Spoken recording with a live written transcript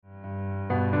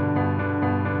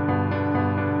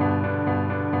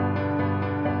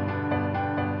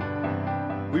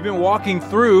We've been walking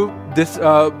through this,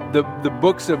 the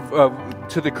books of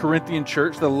to the Corinthian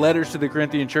church, the letters to the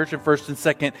Corinthian church in 1st and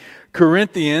 2nd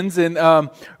Corinthians,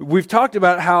 and we've talked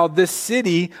about how this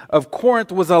city of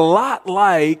Corinth was a lot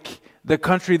like the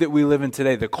country that we live in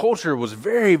today. The culture was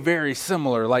very, very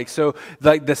similar. Like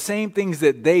the same things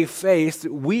that they faced,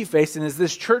 we faced, and as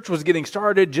this church was getting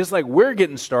started, just like we're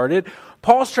getting started,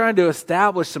 Paul's trying to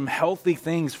establish some healthy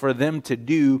things for them to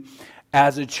do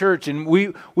as a church. And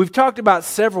we've talked about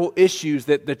several issues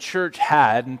that the church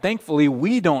had, and thankfully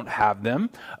we don't have them,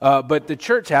 but the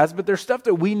church has. But there's stuff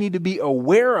that we need to be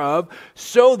aware of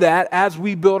so that as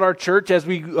we build our church, as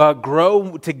we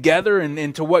grow together and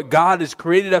into what God has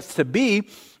created us to be,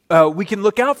 we can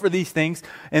look out for these things.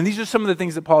 And these are some of the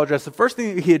things that Paul addressed. The first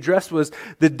thing that he addressed was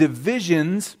the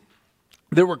divisions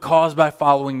that were caused by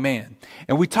following man.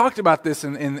 And we talked about this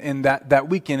in that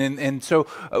weekend. And so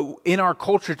in our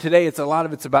culture today, it's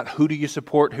about who do you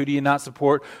support, who do you not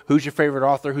support, who's your favorite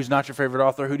author, who's not your favorite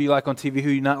author, who do you like on TV, who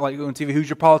you not like on TV, who's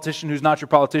your politician, who's not your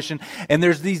politician. And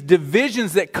there's these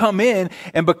divisions that come in,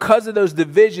 and because of those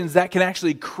divisions, that can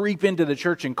actually creep into the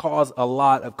church and cause a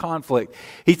lot of conflict.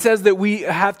 He says that we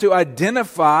have to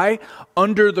identify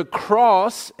under the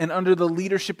cross and under the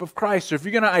leadership of Christ. So if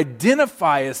you're going to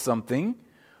identify as something,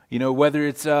 whether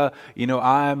it's, I'm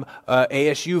a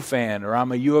ASU fan, or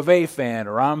I'm a U of A fan,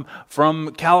 or I'm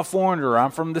from California, or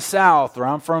I'm from the South, or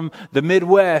I'm from the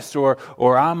Midwest, or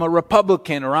I'm a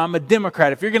Republican, or I'm a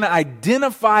Democrat. If you're going to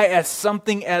identify as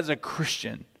something as a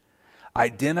Christian,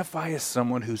 identify as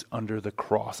someone who's under the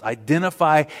cross.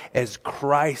 Identify as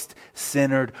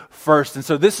Christ-centered first. And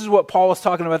so this is what Paul was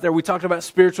talking about there. We talked about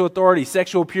spiritual authority,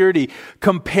 sexual purity,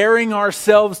 comparing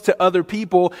ourselves to other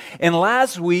people. And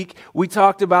last week, we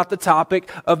talked about the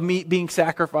topic of meat being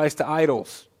sacrificed to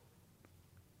idols.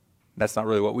 That's not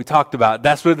really what we talked about.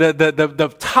 That's what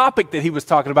the topic that he was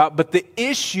talking about. But the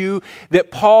issue that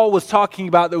Paul was talking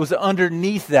about that was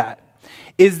underneath that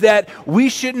is that we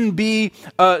shouldn't be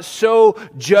so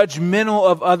judgmental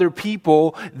of other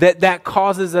people that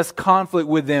causes us conflict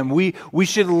with them. We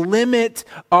should limit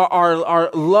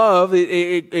our love.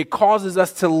 It causes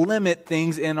us to limit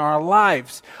things in our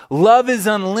lives. Love is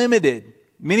unlimited.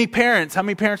 How many parents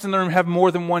in the room have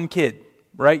more than one kid?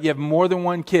 Right? You have more than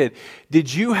one kid.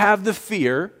 Did you have the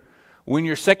fear when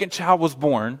your second child was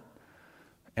born,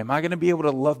 am I going to be able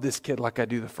to love this kid like I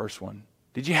do the first one?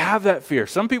 Did you have that fear?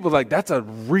 Some people are like, that's a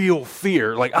real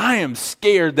fear. Like, I am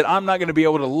scared that I'm not going to be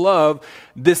able to love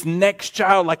this next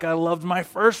child like I loved my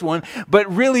first one. But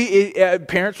really,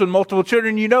 parents with multiple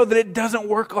children, you know that it doesn't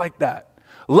work like that.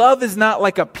 Love is not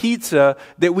like a pizza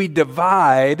that we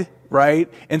divide, right?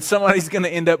 And somebody's going to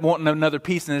end up wanting another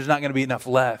piece and there's not going to be enough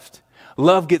left.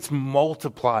 Love gets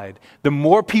multiplied. The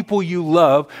more people you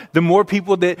love, the more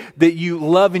people that you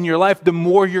love in your life, the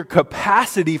more your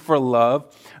capacity for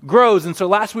love grows. And so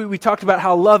last week we talked about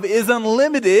how love is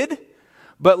unlimited,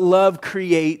 but love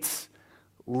creates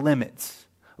limits.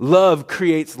 Love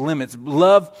creates limits.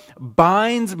 Love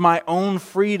binds my own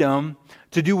freedom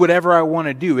to do whatever I want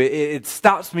to do. It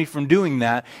stops me from doing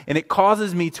that, and it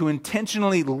causes me to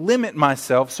intentionally limit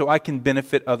myself so I can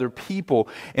benefit other people.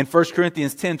 In 1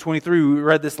 Corinthians 10:23, we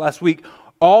read this last week,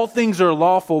 all things are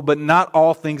lawful, but not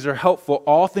all things are helpful.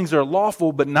 All things are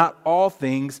lawful, but not all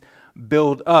things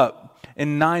build up.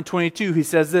 In 9:22, he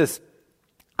says this,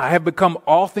 I have become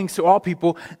all things to all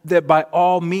people that by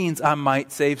all means I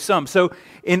might save some. So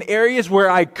in areas where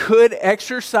I could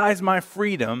exercise my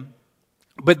freedom,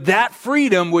 but that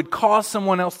freedom would cause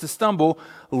someone else to stumble,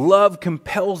 love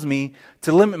compels me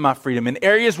to limit my freedom. In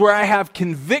areas where I have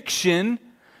conviction,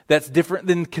 that's different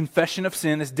than confession of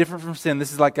sin. It's different from sin.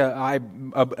 This is like a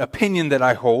opinion that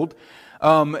I hold.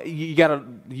 You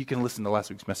can listen to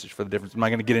last week's message for the difference. I'm not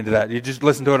going to get into that. You just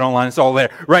listen to it online. It's all there,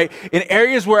 right? In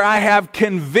areas where I have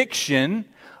conviction,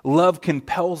 love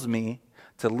compels me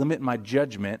to limit my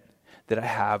judgment that I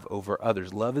have over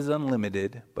others. Love is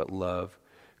unlimited, but love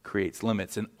creates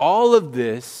limits. And all of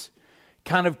this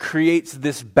kind of creates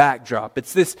this backdrop.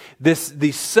 It's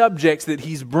these subjects that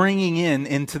he's bringing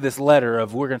into this letter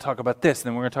of we're going to talk about this, and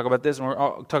then we're going to talk about this, and we're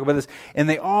going to talk about this. And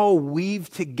they all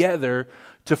weave together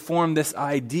to form this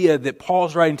idea that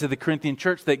Paul's writing to the Corinthian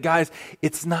church that, guys,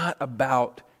 it's not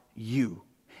about you.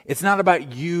 It's not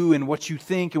about you and what you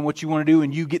think and what you want to do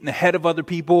and you getting ahead of other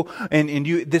people and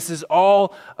you. This is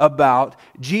all about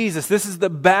Jesus. This is the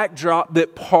backdrop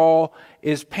that Paul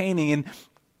is painting. And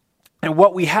And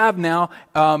what we have now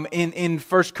in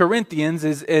 1 Corinthians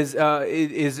is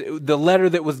the letter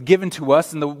that was given to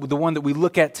us, and the one that we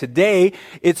look at today.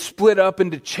 It's split up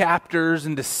into chapters,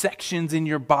 into sections in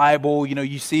your Bible.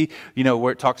 You see,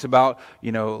 where it talks about,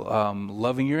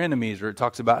 loving your enemies, or it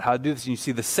talks about how to do this. And you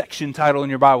see the section title in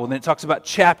your Bible, and then it talks about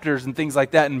chapters and things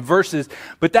like that and verses.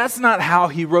 But that's not how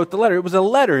he wrote the letter. It was a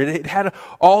letter. It had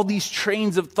all these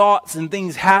trains of thoughts and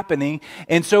things happening.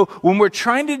 And so when we're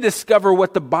trying to discover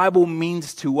what the Bible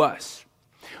means to us,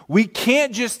 we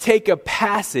can't just take a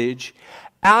passage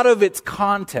out of its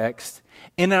context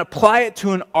and apply it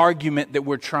to an argument that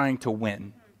we're trying to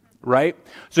win, right?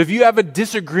 So if you have a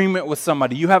disagreement with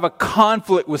somebody, you have a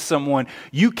conflict with someone,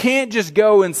 you can't just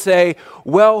go and say,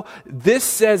 well, this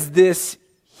says this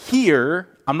here.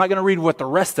 I'm not going to read what the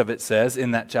rest of it says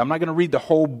in that chapter. I'm not going to read the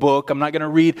whole book. I'm not going to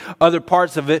read other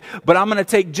parts of it. But I'm going to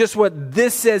take just what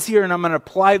this says here and I'm going to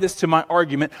apply this to my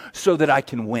argument so that I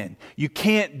can win. You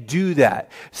can't do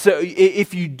that. So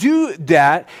if you do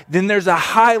that, then there's a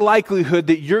high likelihood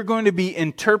that you're going to be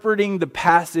interpreting the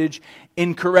passage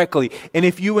incorrectly. And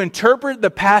if you interpret the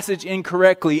passage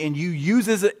incorrectly and you use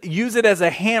it as a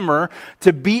hammer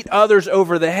to beat others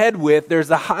over the head with, there's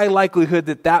a high likelihood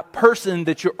that that person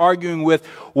that you're arguing with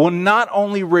will not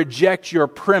only reject your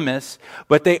premise,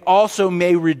 but they also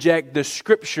may reject the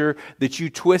scripture that you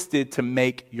twisted to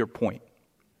make your point.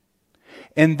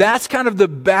 And that's kind of the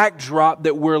backdrop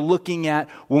that we're looking at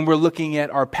when we're looking at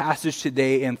our passage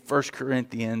today in 1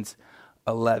 Corinthians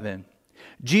 11.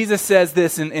 Jesus says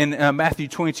this in Matthew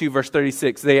 22, verse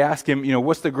 36. They ask him,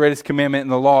 what's the greatest commandment in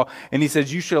the law? And he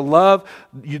says, you shall love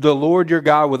the Lord your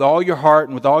God with all your heart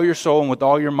and with all your soul and with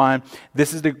all your mind.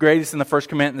 This is the greatest and the first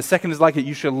commandment. And the second is like it.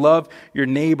 You shall love your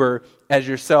neighbor as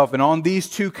yourself. And on these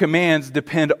two commands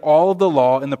depend all of the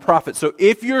law and the prophets. So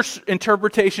if your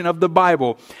interpretation of the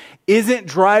Bible isn't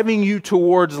driving you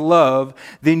towards love,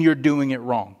 then you're doing it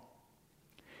wrong.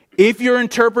 If your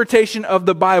interpretation of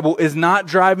the Bible is not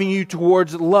driving you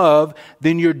towards love,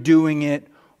 then you're doing it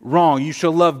wrong. You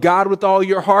shall love God with all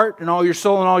your heart and all your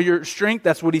soul and all your strength.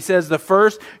 That's what he says the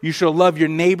first. You shall love your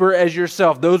neighbor as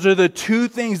yourself. Those are the two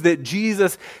things that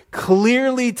Jesus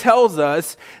clearly tells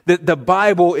us that the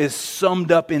Bible is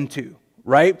summed up into.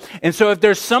 Right? And so if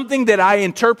there's something that I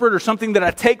interpret or something that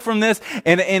I take from this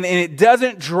and it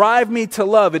doesn't drive me to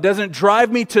love, it doesn't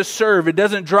drive me to serve, it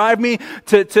doesn't drive me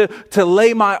to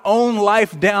lay my own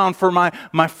life down for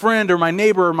my friend or my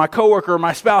neighbor or my coworker or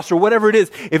my spouse or whatever it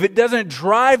is, if it doesn't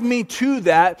drive me to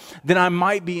that, then I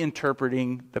might be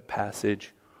interpreting the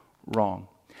passage wrong.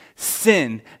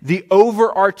 Sin, the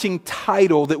overarching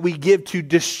title that we give to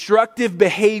destructive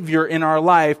behavior in our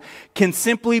life, can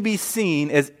simply be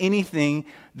seen as anything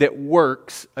that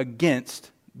works against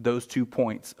those 2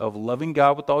 points of loving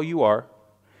God with all you are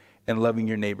and loving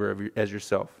your neighbor as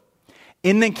yourself.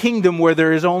 In the kingdom where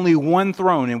there is only one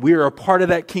throne, and we are a part of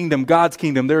that kingdom, God's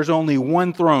kingdom, there's only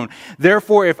one throne.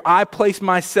 Therefore, if I place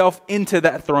myself into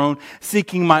that throne,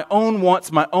 seeking my own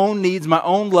wants, my own needs, my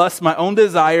own lusts, my own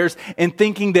desires, and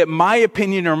thinking that my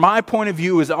opinion or my point of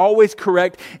view is always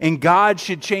correct and God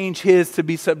should change his to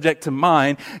be subject to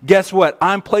mine, guess what?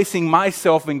 I'm placing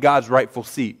myself in God's rightful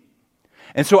seat.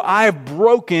 And so I have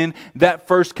broken that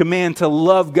first command to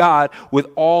love God with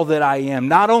all that I am.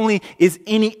 Not only is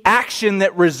any action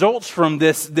that results from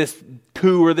this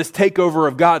coup or this takeover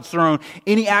of God's throne,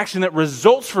 any action that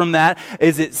results from that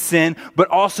is its sin, but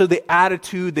also the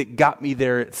attitude that got me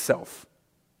there itself.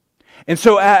 And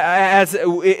so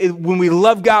when we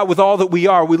love God with all that we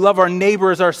are, we love our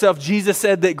neighbor as ourselves. Jesus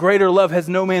said that greater love has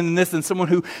no man than this, than someone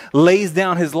who lays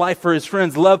down his life for his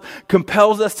friends. Love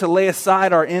compels us to lay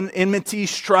aside our enmity,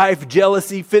 strife,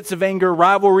 jealousy, fits of anger,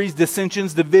 rivalries,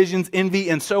 dissensions, divisions, envy,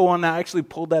 and so on. Now, I actually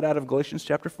pulled that out of Galatians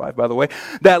chapter 5, by the way,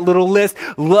 that little list.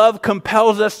 Love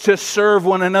compels us to serve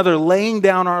one another, laying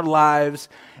down our lives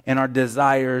and our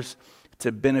desires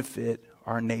to benefit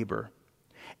our neighbor.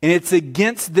 And it's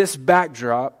against this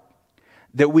backdrop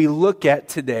that we look at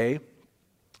today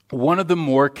one of the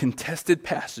more contested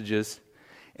passages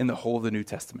in the whole of the New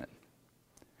Testament.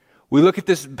 We look at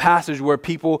this passage where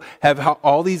people have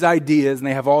all these ideas and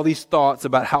they have all these thoughts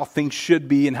about how things should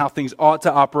be and how things ought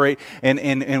to operate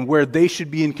and where they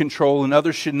should be in control and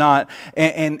others should not.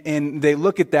 And they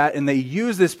look at that and they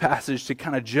use this passage to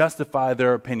kind of justify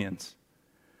their opinions.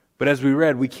 But as we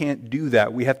read, we can't do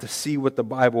that. We have to see what the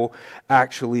Bible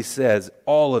actually says,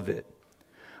 all of it.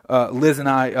 Liz and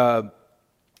I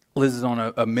Liz is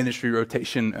on a ministry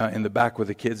rotation in the back with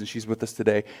the kids, and she's with us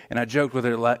today. And I joked with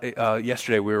her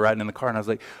yesterday. We were riding in the car, and I was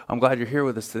like, I'm glad you're here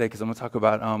with us today because I'm going to talk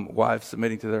about wives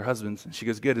submitting to their husbands. And she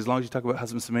goes, good, as long as you talk about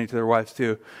husbands submitting to their wives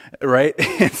too, right?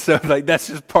 And so like that's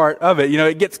just part of it. You know,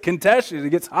 it gets contentious, it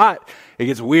gets hot, it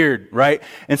gets weird, right?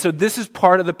 And so this is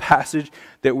part of the passage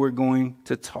that we're going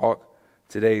to talk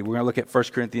today. We're going to look at 1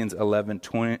 Corinthians 11,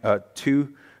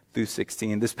 2 through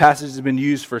 16. This passage has been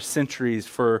used for centuries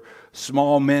for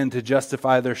small men to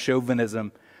justify their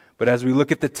chauvinism. But as we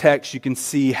look at the text, you can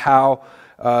see how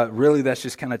really that's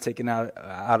just kind of taken out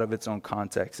of its own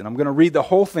context. And I'm going to read the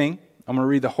whole thing. I'm going to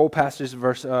read the whole passage,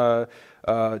 verse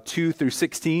 2 through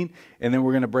 16, and then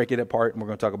we're going to break it apart and we're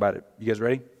going to talk about it. You guys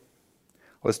ready?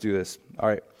 Let's do this. All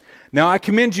right. Now I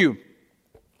commend you.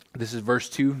 This is verse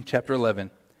 2, chapter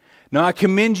 11. Now I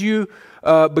commend you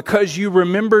because you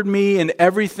remembered me in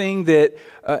everything that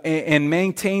and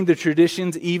maintained the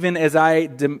traditions even as I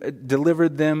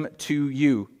delivered them to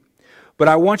you. But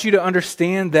I want you to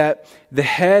understand that the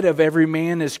head of every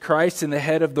man is Christ, and the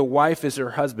head of the wife is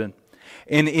her husband.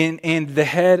 And the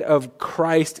head of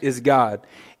Christ is God.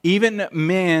 Even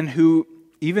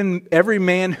every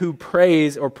man who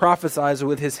prays or prophesies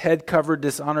with his head covered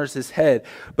dishonors his head,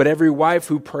 but every wife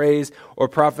who prays or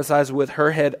prophesies with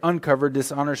her head uncovered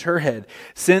dishonors her head,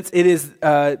 since it is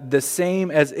the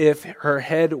same as if her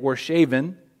head were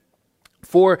shaven.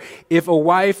 For if a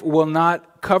wife will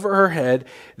not cover her head,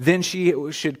 then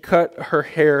she should cut her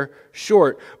hair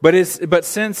short. But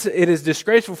since it is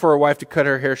disgraceful for a wife to cut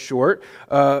her hair short,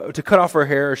 to cut off her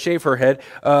hair or shave her head,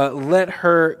 let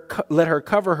her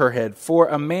cover her head. For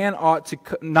a man ought to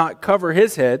not cover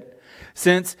his head,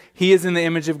 since he is in the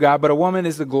image of God, but a woman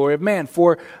is the glory of man.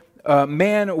 For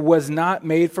man was not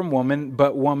made from woman,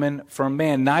 but woman from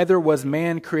man. Neither was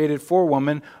man created for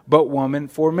woman, but woman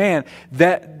for man.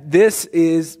 That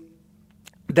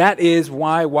is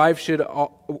why wives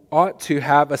ought to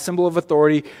have a symbol of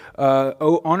authority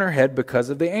on her head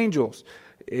because of the angels.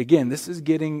 Again, this is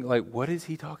getting like, what is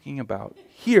he talking about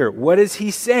here? What is he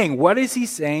saying? What is he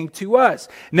saying to us?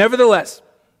 Nevertheless,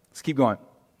 let's keep going.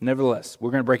 Nevertheless,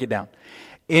 we're going to break it down.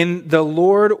 In the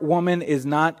Lord, woman is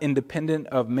not independent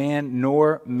of man,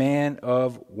 nor man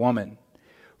of woman.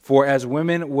 For as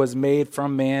woman was made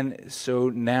from man, so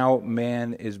now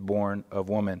man is born of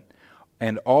woman.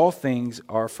 And all things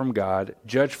are from God.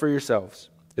 Judge for yourselves.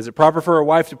 Is it proper for a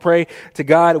wife to pray to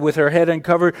God with her head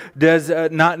uncovered? Does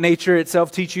not nature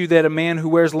itself teach you that a man who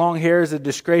wears long hair is a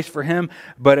disgrace for him?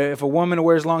 But if a woman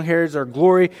wears long hair, is our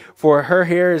glory, for her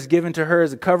hair is given to her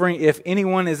as a covering. If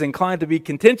anyone is inclined to be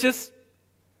contentious,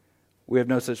 we have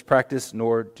no such practice,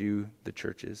 nor do the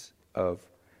churches of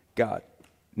God.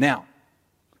 Now,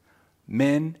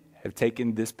 men have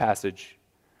taken this passage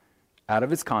out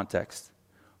of its context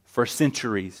for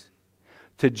centuries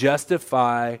to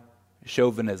justify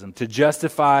chauvinism, to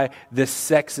justify this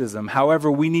sexism.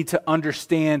 However, we need to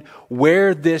understand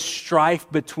where this strife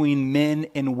between men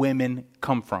and women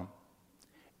come from.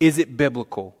 Is it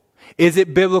biblical? Is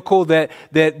it biblical that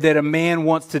a man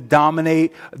wants to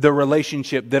dominate the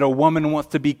relationship, that a woman wants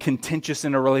to be contentious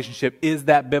in a relationship? Is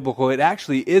that biblical? It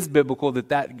actually is biblical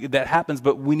that happens,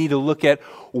 but we need to look at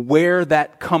where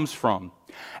that comes from.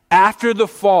 After the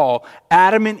fall,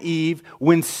 Adam and Eve,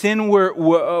 when sin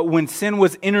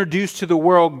was introduced to the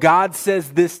world, God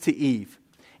says this to Eve.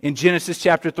 In Genesis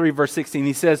chapter 3, verse 16,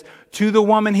 he says, to the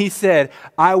woman he said,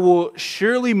 I will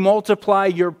surely multiply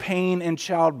your pain in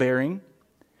childbearing.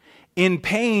 In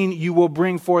pain you will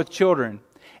bring forth children.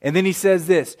 And then he says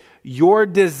this, your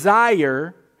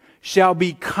desire shall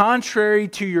be contrary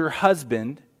to your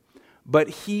husband, but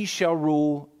he shall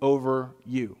rule over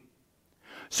you.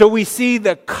 So we see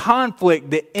the conflict,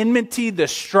 the enmity, the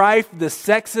strife, the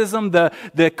sexism,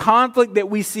 the conflict that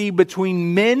we see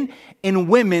between men and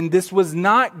women. This was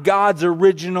not God's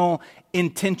original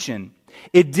intention.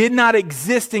 It did not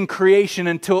exist in creation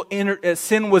until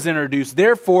sin was introduced.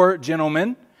 Therefore,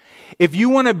 gentlemen, if you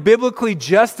want to biblically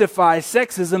justify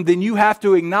sexism, then you have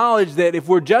to acknowledge that if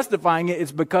we're justifying it,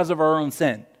 it's because of our own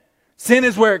sin. Sin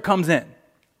is where it comes in,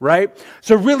 right?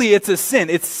 So really, it's a sin.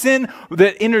 It's sin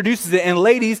that introduces it. And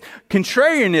ladies,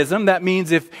 contrarianism, that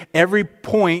means if every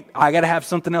point, I got to have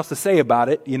something else to say about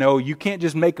it. You know, you can't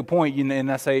just make a point and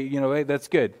I say, hey, that's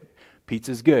good.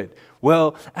 Pizza's good.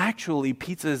 Well, actually,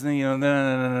 pizza is,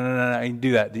 no, I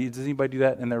do that. Does anybody do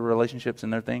that in their relationships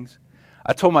and their things?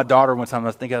 I told my daughter one time,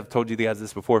 I think I've told you guys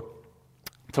this before.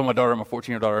 I told my daughter, my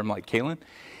 14-year-old daughter, I'm like, Kaylin,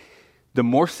 the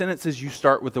more sentences you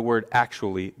start with the word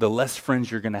actually, the less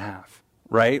friends you're going to have,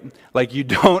 right? Like you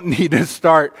don't need to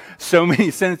start so many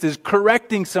sentences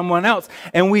correcting someone else.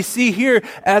 And we see here,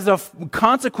 as a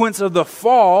consequence of the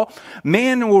fall,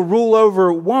 man will rule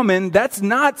over woman. That's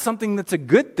not something that's a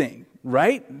good thing,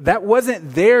 right? That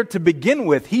wasn't there to begin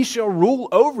with. He shall rule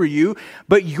over you,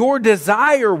 but your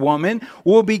desire, woman,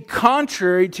 will be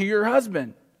contrary to your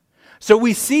husband. So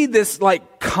we see this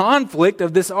like conflict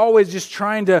of this always just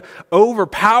trying to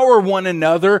overpower one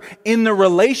another in the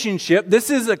relationship. This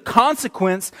is a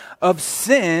consequence of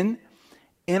sin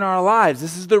in our lives.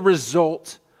 This is the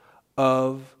result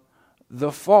of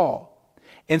the fall.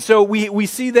 And so we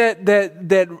see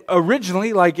that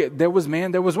originally, like there was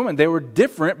man, there was woman. They were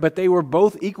different, but they were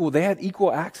both equal. They had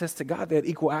equal access to God. They had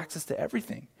equal access to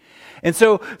everything. And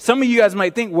so some of you guys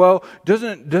might think, well,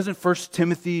 doesn't 1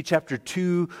 Timothy chapter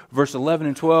 2, verse 11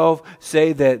 and 12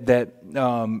 say that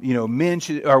men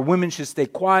should, or women should stay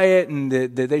quiet and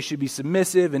that they should be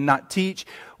submissive and not teach?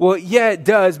 Well, yeah, it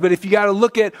does. But if you got to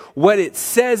look at what it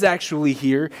says actually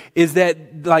here, is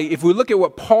that like if we look at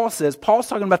what Paul says, Paul's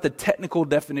talking about the technical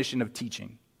definition of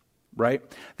teaching. Right?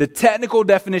 The technical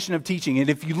definition of teaching. And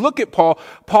if you look at Paul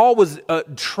was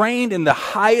trained in the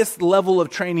highest level of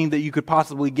training that you could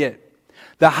possibly get.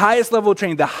 The highest level of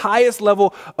training, the highest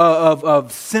level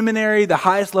of seminary, the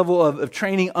highest level of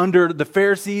training under the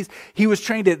Pharisees. He was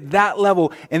trained at that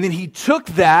level. And then he took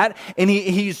that and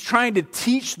he's trying to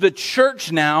teach the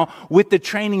church now with the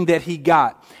training that he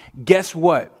got. Guess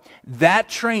what? That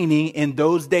training in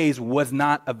those days was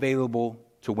not available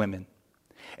to women.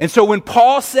 And so when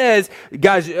Paul says,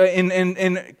 guys, in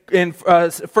 1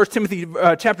 Timothy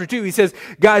chapter 2, he says,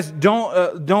 guys,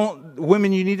 don't,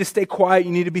 women, you need to stay quiet.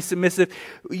 You need to be submissive.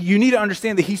 You need to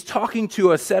understand that he's talking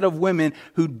to a set of women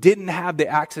who didn't have the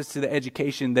access to the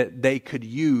education that they could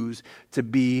use to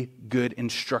be good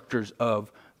instructors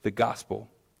of the gospel.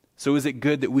 So is it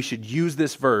good that we should use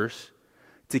this verse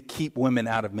to keep women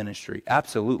out of ministry?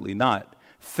 Absolutely not.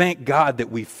 Thank God that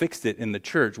we fixed it in the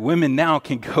church. Women now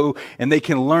can go and they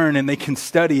can learn and they can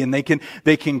study and they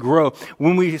can grow.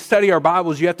 When we study our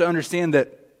Bibles, you have to understand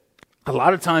that a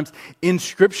lot of times in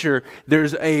Scripture,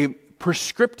 there's a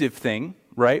prescriptive thing,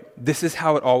 right? This is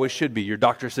how it always should be. Your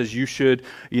doctor says you should,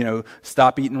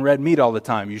 stop eating red meat all the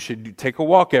time. You should take a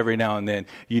walk every now and then.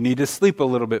 You need to sleep a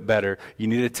little bit better. You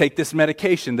need to take this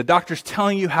medication. The doctor's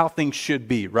telling you how things should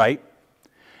be, right?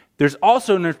 There's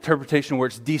also an interpretation where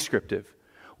it's descriptive.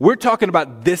 We're talking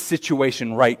about this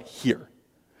situation right here.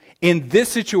 In this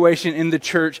situation in the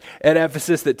church at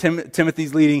Ephesus that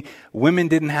Timothy's leading, women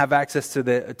didn't have access to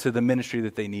the ministry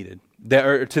that they needed,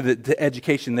 or to the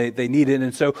education they needed.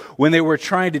 And so when they were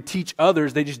trying to teach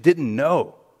others, they just didn't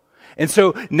know. And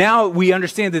so now we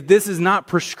understand that this is not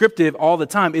prescriptive all the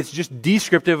time. It's just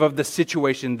descriptive of the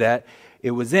situation that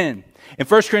it was in. In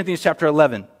 1 Corinthians chapter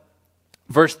 11,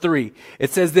 verse 3, it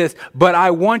says this, but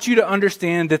I want you to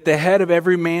understand that the head of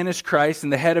every man is Christ,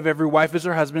 and the head of every wife is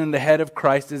her husband, and the head of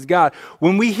Christ is God.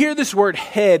 When we hear this word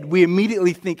head, we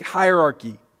immediately think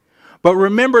hierarchy. But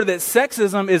remember that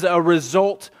sexism is a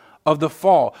result of the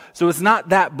fall. So it's not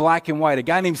that black and white. A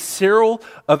guy named Cyril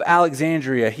of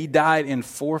Alexandria, he died in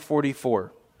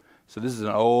 444. So this is an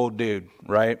old dude,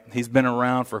 right? He's been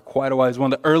around for quite a while. He's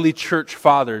one of the early church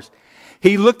fathers.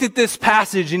 He looked at this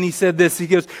passage and he said this. He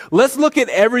goes, let's look at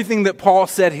everything that Paul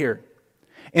said here.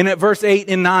 And at verse 8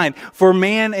 and 9, for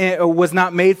man was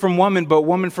not made from woman, but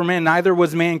woman for man. Neither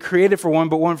was man created for woman,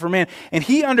 but woman for man. And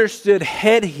he understood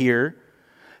head here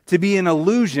to be an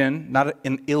illusion, not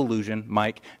an illusion,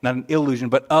 Mike, not an illusion,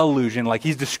 but allusion, like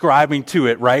he's describing to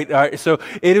it, right? All right, so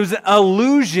it was an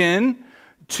allusion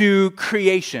to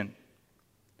creation.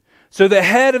 So the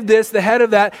head of this, the head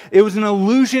of that, it was an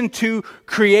allusion to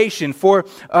creation.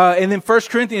 And then 1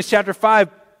 Corinthians chapter 5,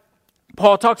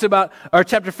 Paul talks about, or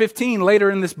chapter 15, later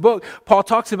in this book, Paul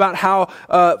talks about how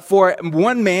through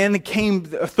one man came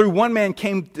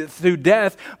through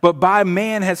death, but by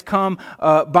man has come,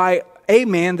 by a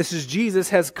man, this is Jesus,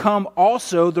 has come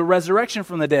also the resurrection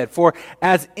from the dead. For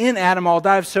as in Adam all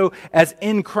died, so as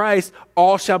in Christ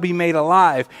all shall be made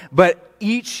alive. But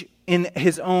each in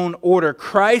his own order.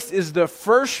 Christ is the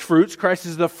first fruits. Christ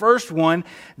is the first one.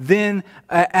 Then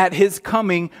at his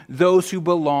coming, those who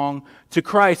belong to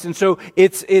Christ. And so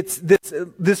it's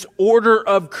this order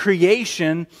of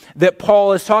creation that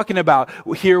Paul is talking about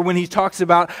here when he talks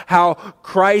about how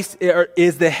Christ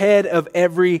is the head of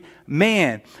every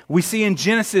man. We see in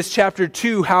Genesis chapter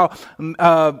 2 how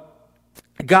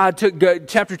God took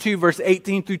chapter 2, verse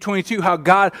 18 through 22, how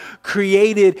God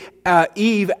created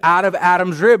Eve out of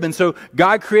Adam's rib. And so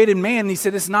God created man, and he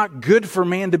said it's not good for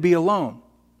man to be alone.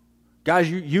 Guys,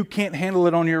 you can't handle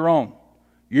it on your own.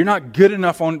 You're not good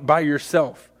enough by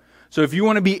yourself. So if you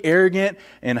want to be arrogant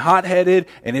and hot-headed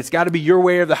and it's got to be your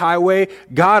way or the highway,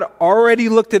 God already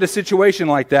looked at a situation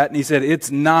like that and he said, it's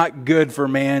not good for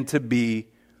man to be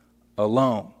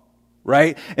alone.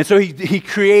 Right? And so he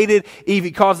created Eve.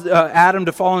 He caused Adam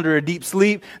to fall under a deep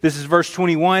sleep. This is verse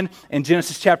 21 in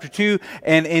Genesis chapter 2.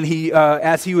 And he,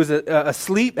 as he was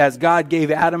asleep, as God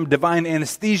gave Adam divine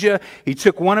anesthesia, he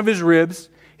took one of his ribs,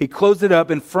 he closed it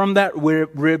up, and from that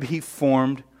rib he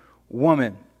formed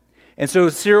woman. And so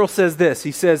Cyril says this.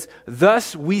 He says,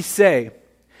 thus we say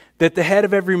that the head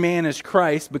of every man is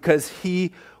Christ, because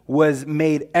he was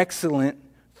made excellent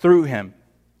through him.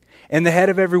 And the head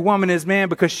of every woman is man,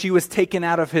 because she was taken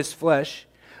out of his flesh.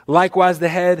 Likewise, the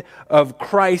head of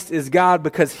Christ is God,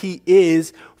 because he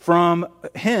is from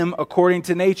him according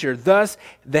to nature. Thus,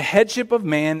 the headship of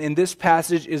man in this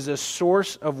passage is a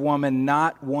source of woman,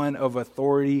 not one of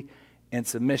authority and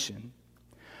submission.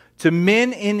 To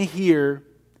men in here,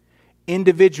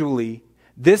 individually,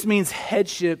 this means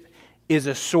headship is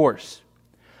a source.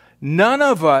 None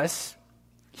of us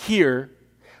here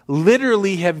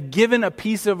literally have given a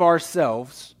piece of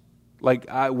ourselves, like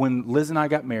when Liz and I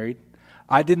got married,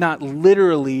 I did not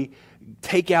literally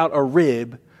take out a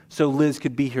rib so Liz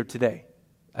could be here today.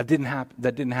 That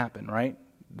didn't happen, right?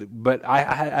 But I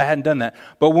hadn't done that.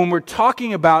 But when we're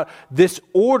talking about this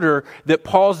order that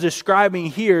Paul's describing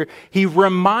here, he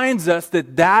reminds us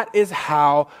that that is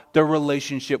how the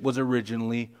relationship was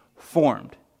originally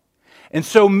formed. And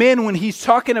so men, when he's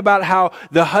talking about how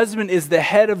the husband is the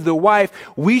head of the wife,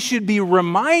 we should be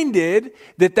reminded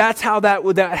that that's how that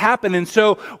happened. And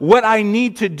so what I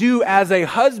need to do as a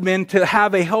husband to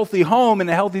have a healthy home and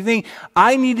a healthy thing,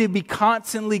 I need to be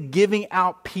constantly giving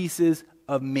out pieces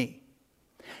of me.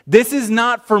 This is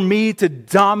not for me to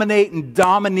dominate and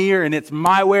domineer and it's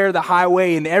my way or the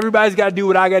highway and everybody's got to do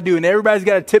what I got to do and everybody's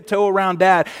got to tiptoe around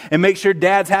dad and make sure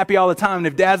dad's happy all the time. And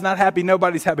if dad's not happy,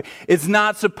 nobody's happy. It's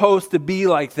not supposed to be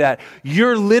like that.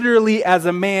 You're literally, as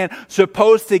a man,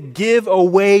 supposed to give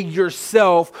away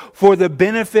yourself for the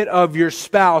benefit of your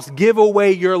spouse. Give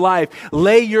away your life.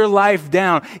 Lay your life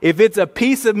down. If it's a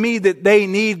piece of me that they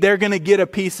need, they're going to get a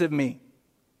piece of me.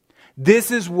 This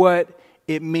is what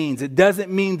it means. It doesn't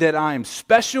mean that I'm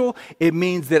special. It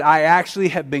means that I actually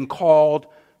have been called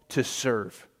to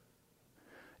serve.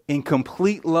 In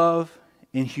complete love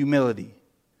and humility,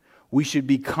 we should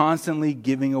be constantly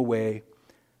giving away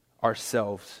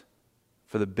ourselves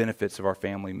for the benefits of our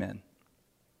family men.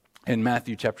 In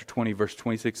Matthew chapter 20, verse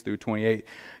 26 through 28,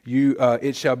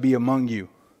 it shall be among you.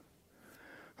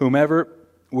 Whomever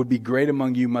would be great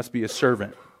among you must be a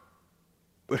servant.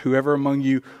 But whoever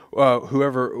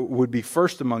would be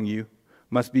first among you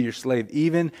must be your slave,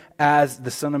 even as the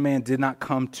Son of Man did not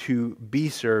come to be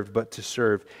served, but to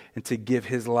serve and to give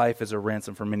his life as a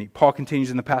ransom for many. Paul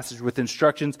continues in the passage with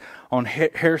instructions on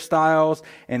hairstyles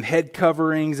and head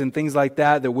coverings and things like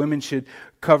that women should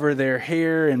cover their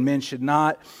hair and men should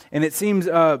not. And it seems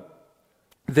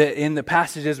that in the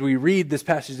passages we read, this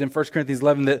passage in 1 Corinthians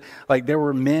 11, that like there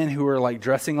were men who were like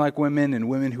dressing like women and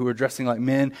women who were dressing like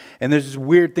men. And there's this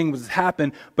weird thing was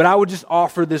happened. But I would just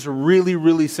offer this really,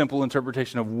 really simple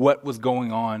interpretation of what was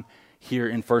going on here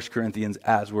in 1 Corinthians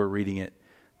as we're reading it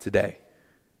today.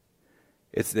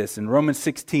 It's this. In Romans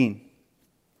 16,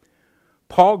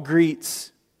 Paul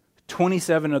greets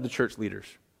 27 of the church leaders.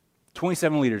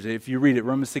 27 leaders. If you read it,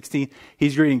 Romans 16,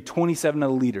 he's greeting 27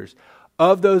 of the leaders.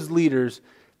 Of those leaders,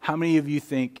 how many of you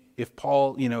think if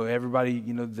Paul, everybody,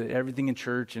 everything in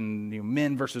church and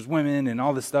men versus women and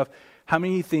all this stuff, how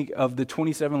many of you think of the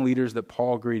 27 leaders that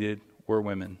Paul greeted were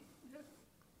women?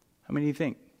 How many do you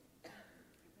think?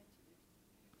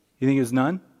 You think it was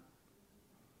none?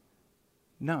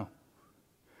 No.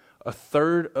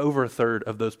 Over a third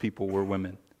of those people were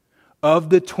women.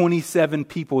 Of the 27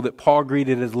 people that Paul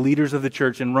greeted as leaders of the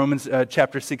church in Romans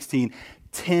chapter 16,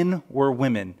 10 were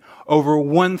women. Over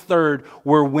 1/3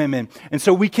 were women. And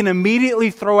so we can immediately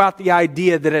throw out the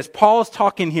idea that as Paul's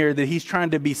talking here, that he's trying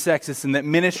to be sexist and that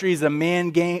ministry is a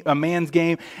man's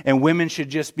game and women should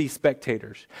just be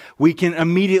spectators. We can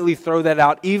immediately throw that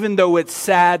out, even though it's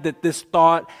sad that this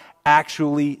thought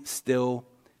actually still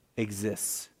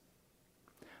exists.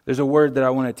 There's a word that I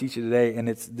want to teach you today, and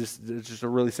it's just a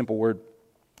really simple word,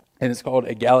 and it's called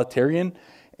egalitarian.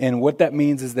 And what that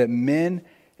means is that men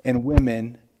and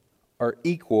women are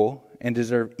equal and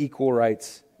deserve equal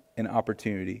rights and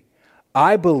opportunity.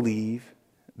 I believe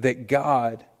that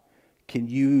God can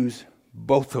use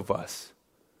both of us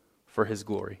for his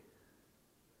glory.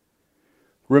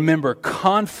 Remember,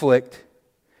 conflict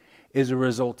is a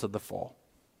result of the fall.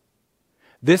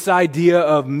 This idea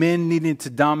of men needing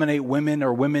to dominate women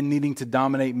or women needing to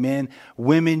dominate men,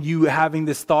 women, you having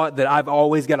this thought that I've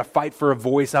always got to fight for a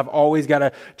voice, I've always got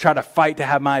to try to fight to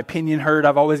have my opinion heard,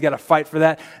 I've always got to fight for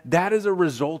that. That is a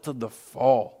result of the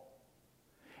fall.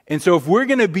 And so if we're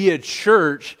going to be a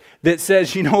church that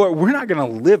says, you know what, we're not going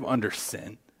to live under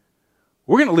sin,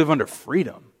 we're going to live under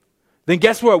freedom, then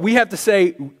guess what? We have to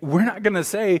say, we're not going to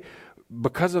say,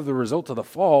 because of the result of the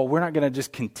fall, we're not going to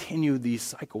just continue these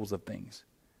cycles of things.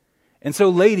 And so,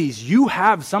 ladies, you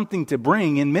have something to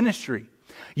bring in ministry.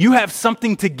 You have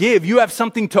something to give. You have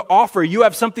something to offer. You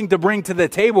have something to bring to the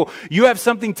table. You have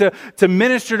something to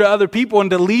minister to other people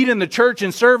and to lead in the church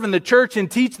and serve in the church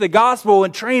and teach the gospel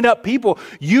and train up people.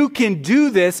 You can do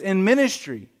this in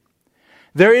ministry.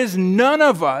 There is none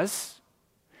of us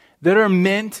that are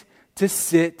meant to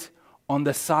sit on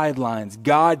the sidelines.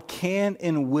 God can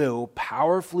and will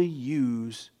powerfully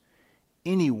use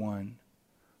anyone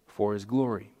for His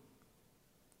glory.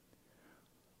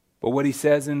 But what He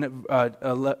says in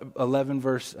 11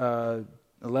 verse 11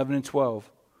 and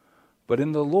 12, but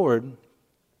in the Lord,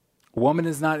 woman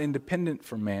is not independent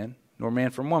from man, nor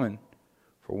man from woman.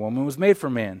 For woman was made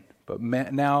for man, but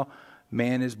now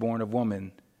man is born of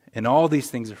woman. And all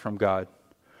these things are from God.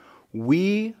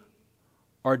 We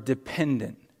are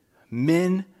dependent,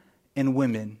 men and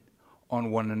women, on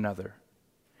one another.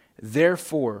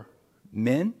 Therefore,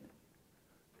 men,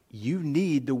 you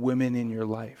need the women in your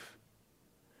life.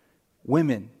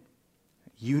 Women,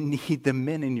 you need the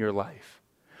men in your life.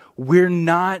 We're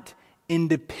not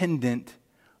independent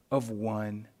of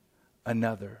one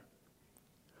another.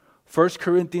 1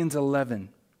 Corinthians 11.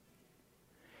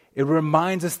 It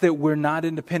reminds us that we're not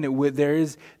independent. There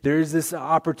is this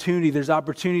opportunity. There's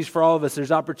opportunities for all of us.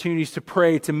 There's opportunities to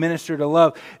pray, to minister, to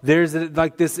love. There's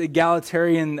like this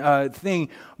egalitarian thing.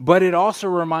 But it also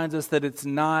reminds us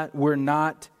that we're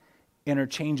not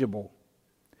interchangeable.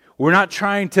 We're not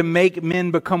trying to make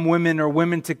men become women or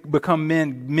women to become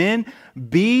men. Men,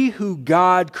 be who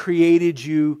God created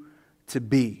you to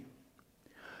be.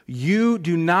 You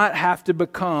do not have to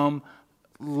become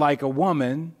like a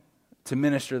woman to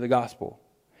minister the gospel.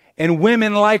 And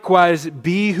women, likewise,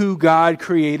 be who God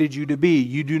created you to be.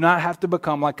 You do not have to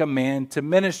become like a man to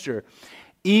minister.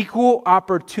 Equal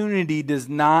opportunity does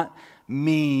not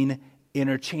mean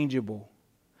interchangeable.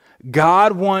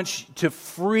 God wants to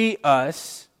free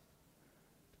us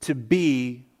to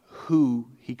be who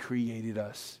He created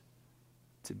us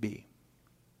to be.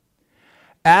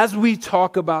 As we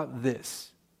talk about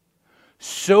this,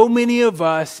 so many of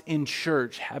us in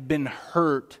church have been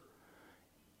hurt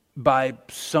by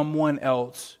someone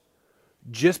else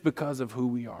just because of who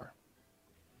we are.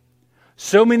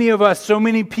 So many of us, so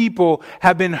many people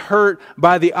have been hurt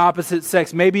by the opposite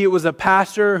sex. Maybe it was a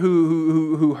pastor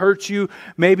who hurt you.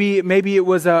 Maybe it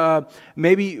was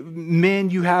men,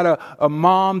 you had a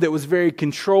mom that was very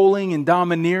controlling and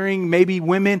domineering. Maybe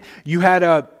women, you had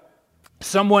a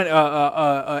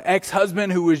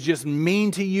ex-husband who was just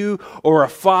mean to you, or a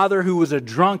father who was a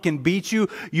drunk and beat you.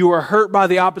 You were hurt by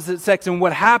the opposite sex. And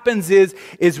what happens is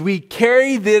we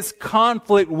carry this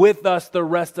conflict with us the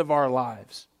rest of our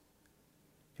lives.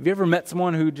 Have you ever met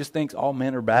someone who just thinks all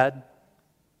men are bad? Have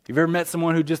you ever met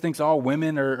someone who just thinks all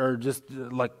women are just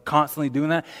like constantly doing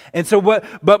that? And so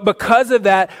but because of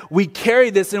that, we carry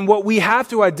this, and what we have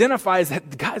to identify is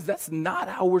that, guys, that's not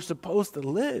how we're supposed to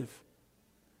live.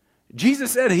 Jesus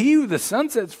said, he who the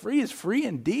Son sets free is free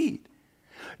indeed.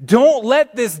 Don't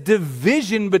let this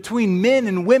division between men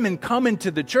and women come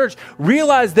into the church.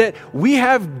 Realize that we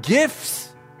have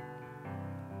gifts.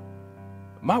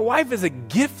 My wife is a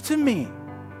gift to me.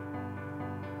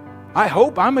 I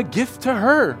hope I'm a gift to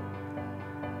her.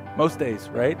 Most days,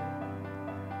 right?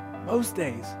 Most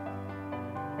days.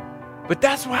 But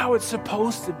that's how it's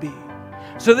supposed to be.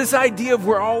 So this idea of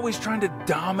we're always trying to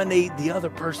dominate the other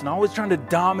person, always trying to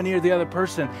domineer the other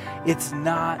person, it's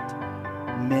not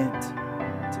meant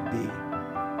to be.